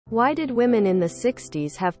Why did women in the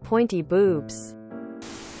 60s have pointy boobs?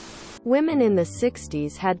 Women in the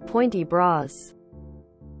 60s had pointy bras.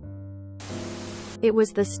 It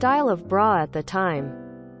was the style of bra at the time.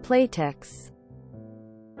 Playtex.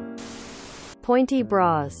 Pointy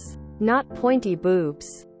bras. Not pointy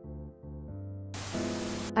boobs.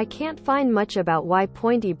 I can't find much about why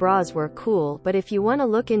pointy bras were cool, but if you want to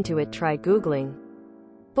look into it, try Googling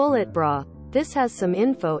bullet bra. This has some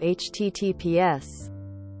info. https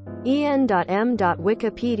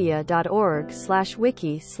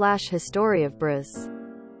en.m.wikipedia.org/wiki/history of bras.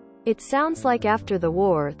 It sounds like after the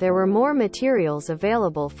war there were more materials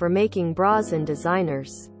available for making bras and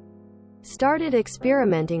designers started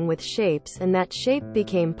experimenting with shapes, and that shape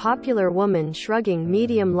became popular. Woman shrugging,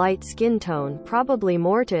 medium light skin tone, probably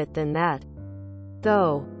more to it than that,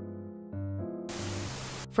 though.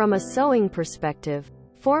 From a sewing perspective,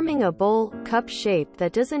 forming a bowl, cup shape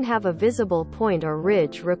that doesn't have a visible point or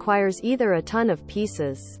ridge requires either a ton of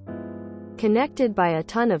pieces connected by a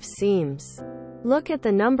ton of seams. Look at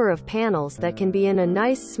the number of panels that can be in a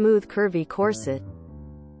nice smooth curvy corset,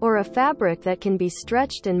 or a fabric that can be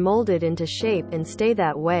stretched and molded into shape and stay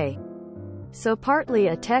that way. So partly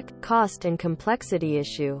a tech, cost and complexity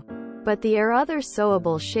issue, but there are other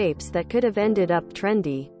sewable shapes that could have ended up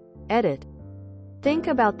trendy. Edit. Think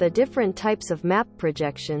about the different types of map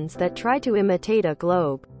projections that try to imitate a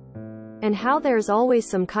globe, and how there's always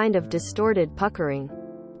some kind of distorted puckering.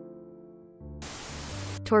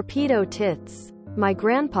 Torpedo tits. My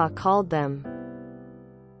grandpa called them.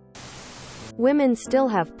 Women still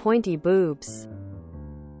have pointy boobs.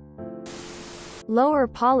 Lower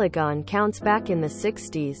polygon counts back in the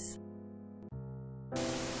 60s.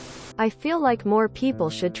 I feel like more people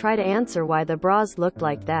should try to answer why the bras looked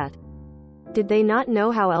like that. Did they not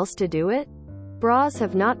know how else to do it? Bras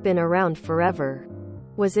have not been around forever.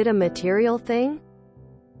 Was it a material thing?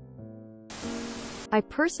 I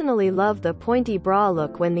personally love the pointy bra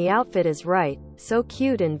look when the outfit is right, so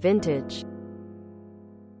cute and vintage.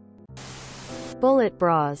 Bullet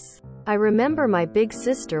bras. I remember my big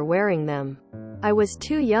sister wearing them. I was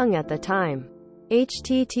too young at the time.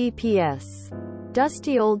 https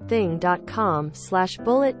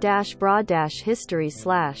dustyoldthing.com/bullet-bra-history/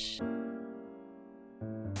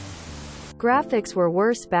 Graphics were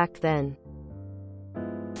worse back then.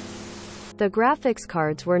 The graphics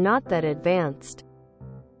cards were not that advanced.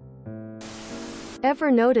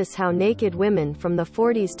 Ever notice how naked women from the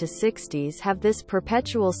 40s to 60s have this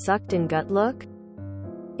perpetual sucked-in gut look?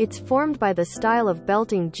 It's formed by the style of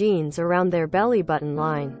belting jeans around their belly button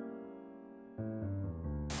line.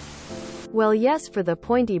 Well, yes, for the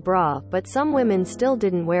pointy bra, but some women still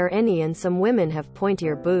didn't wear any, and some women have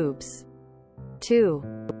pointier boobs too.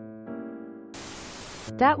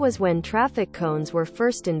 That was when traffic cones were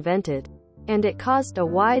first invented, and it caused a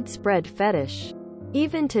widespread fetish.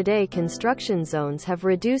 Even today, construction zones have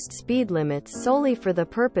reduced speed limits solely for the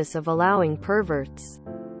purpose of allowing perverts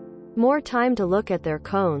more time to look at their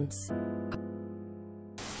cones.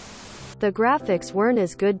 The graphics weren't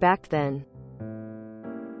as good back then.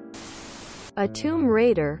 A Tomb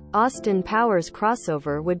Raider, Austin Powers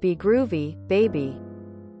crossover would be groovy, baby.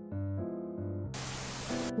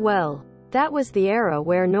 Well, that was the era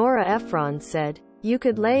where Nora Ephron said, you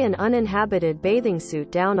could lay an uninhabited bathing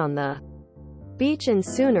suit down on the beach and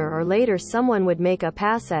sooner or later someone would make a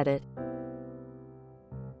pass at it.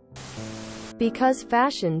 Because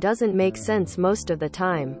fashion doesn't make sense most of the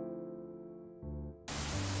time.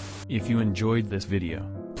 If you enjoyed this video,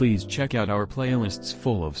 please check out our playlists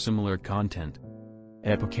full of similar content.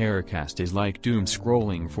 Epicaricast is like doom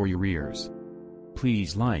scrolling for your ears.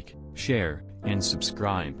 Please like, share, and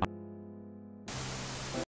subscribe.